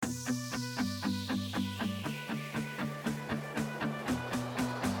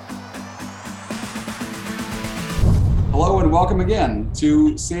Hello and welcome again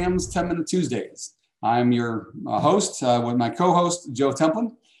to Sam's 10 Minute Tuesdays. I'm your host with my co-host, Joe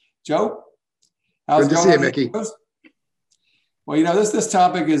Templin. Joe, how's Good to see you, Mickey. Well, you know, this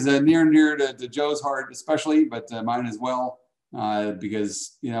topic is near and dear to Joe's heart, especially, but mine as well,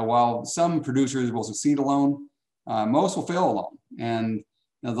 because, you know, while some producers will succeed alone, most will fail alone. And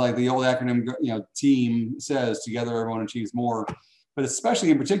like the old acronym, team says, together everyone achieves more. But especially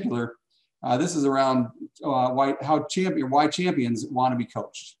in particular, this is around why champions want to be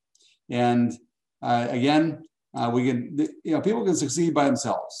coached. And again, people can succeed by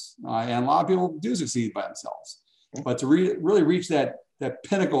themselves, and a lot of people do succeed by themselves. But to really reach that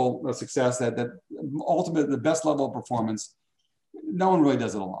pinnacle of success, that ultimate, the best level of performance, no one really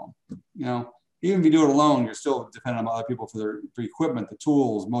does it alone. You know, even if you do it alone, you're still dependent on other people for equipment, the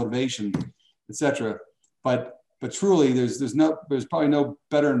tools, motivation, etc. But truly, there's probably no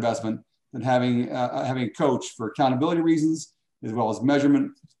better investment than having a coach for accountability reasons, as well as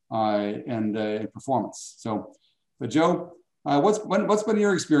measurement and performance. So, but Joe, what's been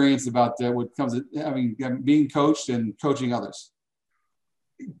your experience about what comes to being coached and coaching others?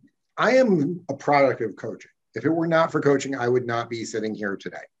 I am a product of coaching. If it were not for coaching, I would not be sitting here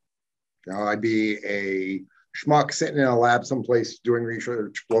today. You know, I'd be a schmuck sitting in a lab someplace doing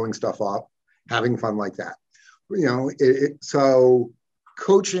research, blowing stuff up, having fun like that. You know, so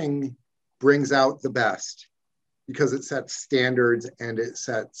coaching brings out the best because it sets standards and it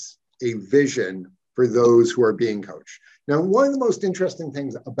sets a vision for those who are being coached. Now, one of the most interesting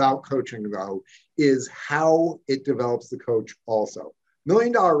things about coaching, though, is how it develops the coach also. $1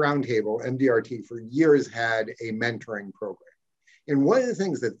 Million Roundtable, MDRT, for years had a mentoring program. And one of the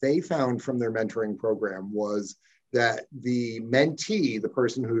things that they found from their mentoring program was that the mentee, the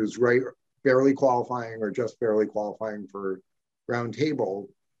person who's barely qualifying or just barely qualifying for Roundtable,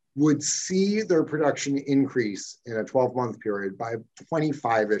 would see their production increase in a 12-month period by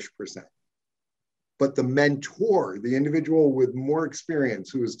 25-ish%. But the mentor, the individual with more experience,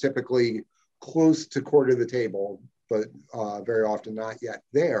 who is typically close to quarter of the table, but very often not yet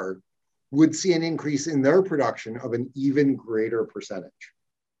there, would see an increase in their production of an even greater percentage.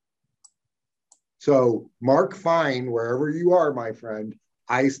 So Mark Fine, wherever you are, my friend,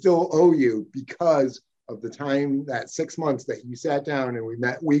 I still owe you because of the time, that 6 months that you sat down and we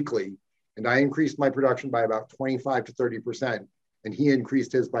met weekly, and I increased my production by about 25 to 30%, and he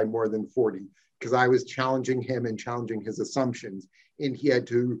increased his by more than 40, because I was challenging him and challenging his assumptions, and he had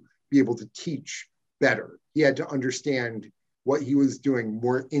to be able to teach better. He had to understand what he was doing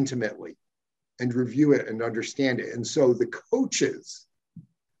more intimately and review it and understand it. And so the coaches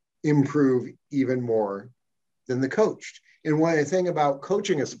improve even more than the coached. And one thing about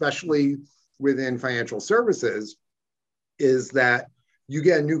coaching, especially within financial services, is that you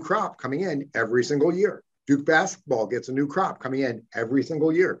get a new crop coming in every single year. Duke basketball gets a new crop coming in every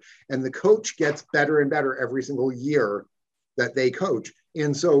single year. And the coach gets better and better every single year that they coach.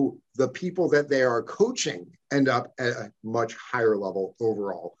 And so the people that they are coaching end up at a much higher level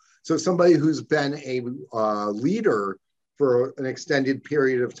overall. So somebody who's been a leader for an extended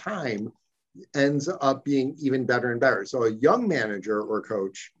period of time ends up being even better and better. So a young manager or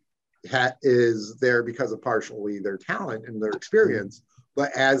coach is there because of partially their talent and their experience.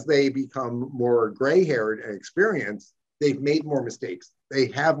 But as they become more gray-haired and experienced, they've made more mistakes. They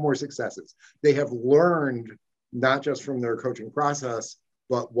have more successes. They have learned not just from their coaching process,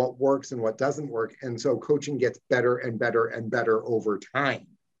 but what works and what doesn't work. And so coaching gets better and better and better over time.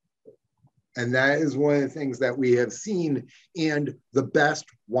 And that is one of the things that we have seen. And the best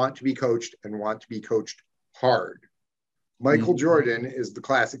want to be coached and want to be coached hard. Michael Jordan is the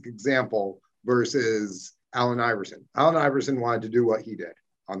classic example versus Allen Iverson. Allen Iverson wanted to do what he did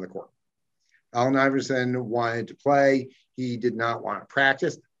on the court. Allen Iverson wanted to play. He did not want to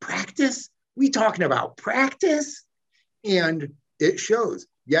practice. Practice? We talking about practice? And it shows.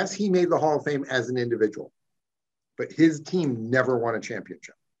 Yes, he made the Hall of Fame as an individual, but his team never won a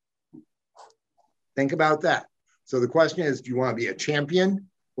championship. Think about that. So the question is, do you want to be a champion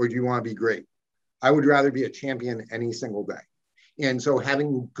or do you want to be great? I would rather be a champion any single day. And so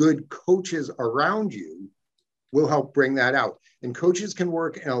having good coaches around you will help bring that out. And coaches can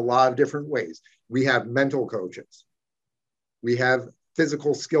work in a lot of different ways. We have mental coaches. We have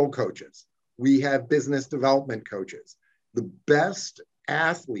physical skill coaches. We have business development coaches. The best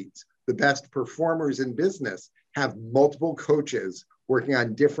athletes, the best performers in business have multiple coaches working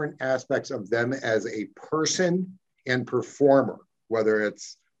on different aspects of them as a person and performer, whether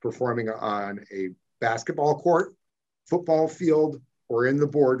it's performing on a basketball court, football field, or in the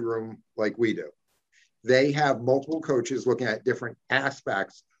boardroom like we do. They have multiple coaches looking at different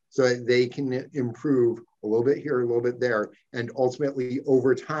aspects so that they can improve a little bit here, a little bit there. And ultimately,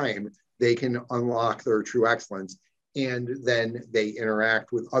 over time, they can unlock their true excellence. And then they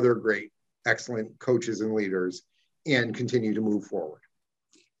interact with other great, excellent coaches and leaders and continue to move forward.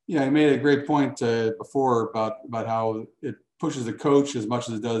 Yeah, you made a great point before about how it pushes the coach as much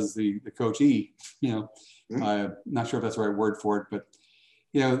as it does the coachee. Not sure if that's the right word for it, but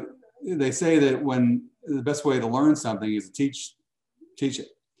they say that when the best way to learn something is to teach it,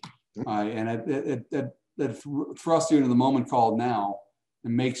 and it thrusts you into the moment called now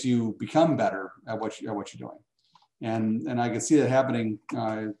and makes you become better at what you're doing, and I can see that happening,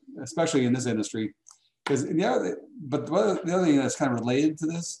 especially in this industry. Because the other thing that's kind of related to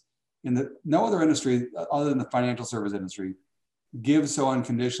this, no other industry other than the financial service industry gives so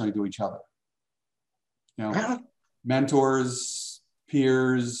unconditionally to each other. Mentors,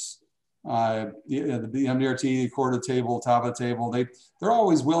 peers, the MDRT, the core of the table, top of the table. They're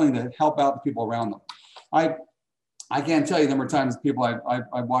always willing to help out the people around them. I can't tell you the number of times people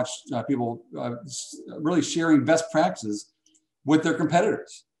I've watched people really sharing best practices with their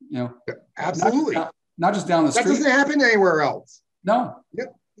competitors. Absolutely. Not just down the street. That doesn't happen anywhere else. No.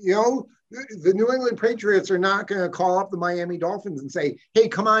 The New England Patriots are not going to call up the Miami Dolphins and say, hey,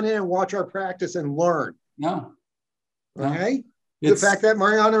 come on in and watch our practice and learn. No. Okay? The fact that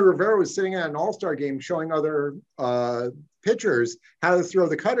Mariano Rivera was sitting at an all-star game showing other pitchers how to throw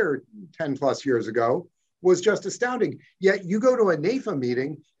the cutter 10 plus years ago was just astounding. Yet you go to a NAFA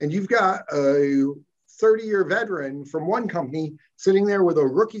meeting and you've got a 30-year veteran from one company sitting there with a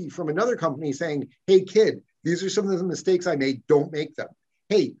rookie from another company saying, hey, kid, these are some of the mistakes I made. Don't make them.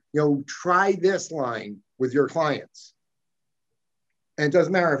 Hey, try this line with your clients. And it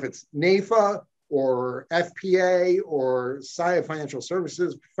doesn't matter if it's NAFA or FPA or SIA Financial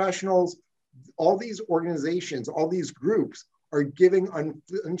Services Professionals, all these organizations, all these groups are giving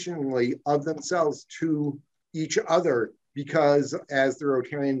unconditionally of themselves to each other because, as the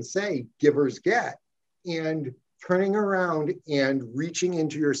Rotarians say, givers get. And turning around and reaching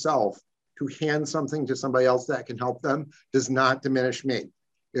into yourself to hand something to somebody else that can help them does not diminish me.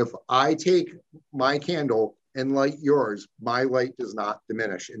 If I take my candle and light yours, my light does not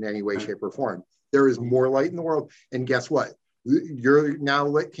diminish in any way, shape, or form. There is more light in the world. And guess what? Your now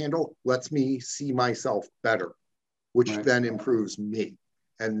lit candle lets me see myself better, which then improves me.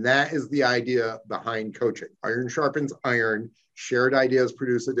 And that is the idea behind coaching. Iron sharpens iron. Shared ideas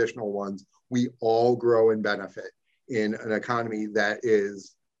produce additional ones. We all grow and benefit in an economy that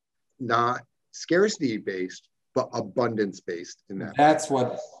is not scarcity-based, but abundance-based in that. That's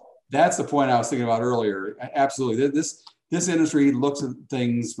the point I was thinking about earlier. Absolutely. This industry looks at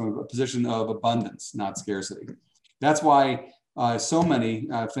things from a position of abundance, not scarcity. That's why so many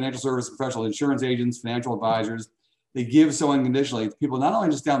financial service professionals, insurance agents, financial advisors, they give so unconditionally to people, not only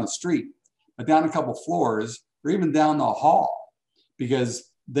just down the street, but down a couple floors or even down the hall, because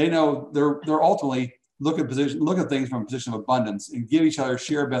they know they're ultimately look at things from a position of abundance and give each other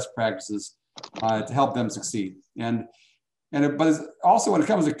share best practices to help them succeed. But it's also when it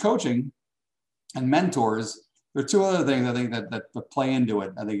comes to coaching and mentors, there are two other things I think that play into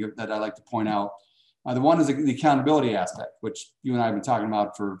it. I think that I like to point out. The one is the accountability aspect, which you and I have been talking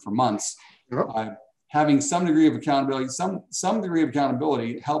about for months. Yep. Having some degree of accountability, some degree of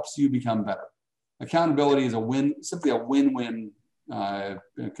accountability helps you become better. Accountability is simply a win-win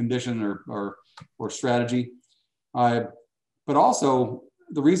condition or strategy. But also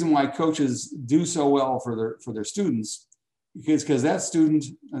the reason why coaches do so well for their students is because that student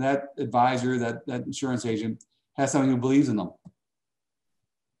and that advisor, that insurance agent has somebody who believes in them.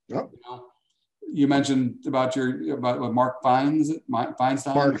 Yep. You mentioned about Mark Feinstein. Mark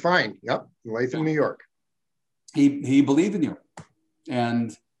Fein, yep, Life in New York. He believed in you,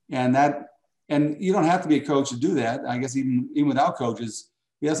 and you don't have to be a coach to do that. I guess even without coaches,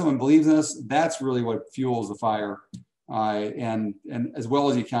 we have someone who believes in us. That's really what fuels the fire, and as well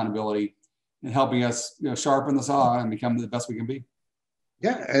as the accountability and helping us sharpen the saw and become the best we can be.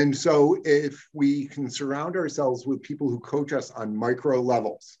 Yeah, and so if we can surround ourselves with people who coach us on micro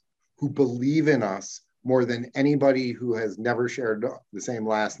levels, who believe in us more than anybody who has never shared the same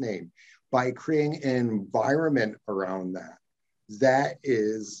last name, by creating an environment around that, that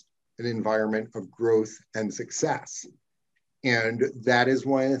is an environment of growth and success. And that is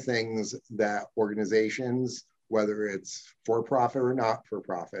one of the things that organizations, whether it's for-profit or not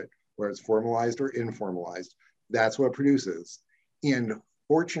for-profit, whether it's formalized or informalized, that's what produces. And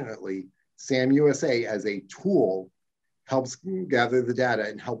fortunately, SAM USA as a tool helps gather the data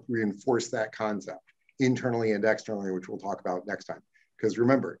and help reinforce that concept internally and externally, which we'll talk about next time. Because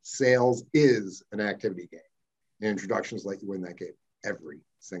remember, sales is an activity game. And introductions let you win that game every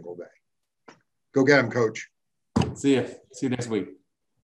single day. Go get them, coach. See you. See you next week.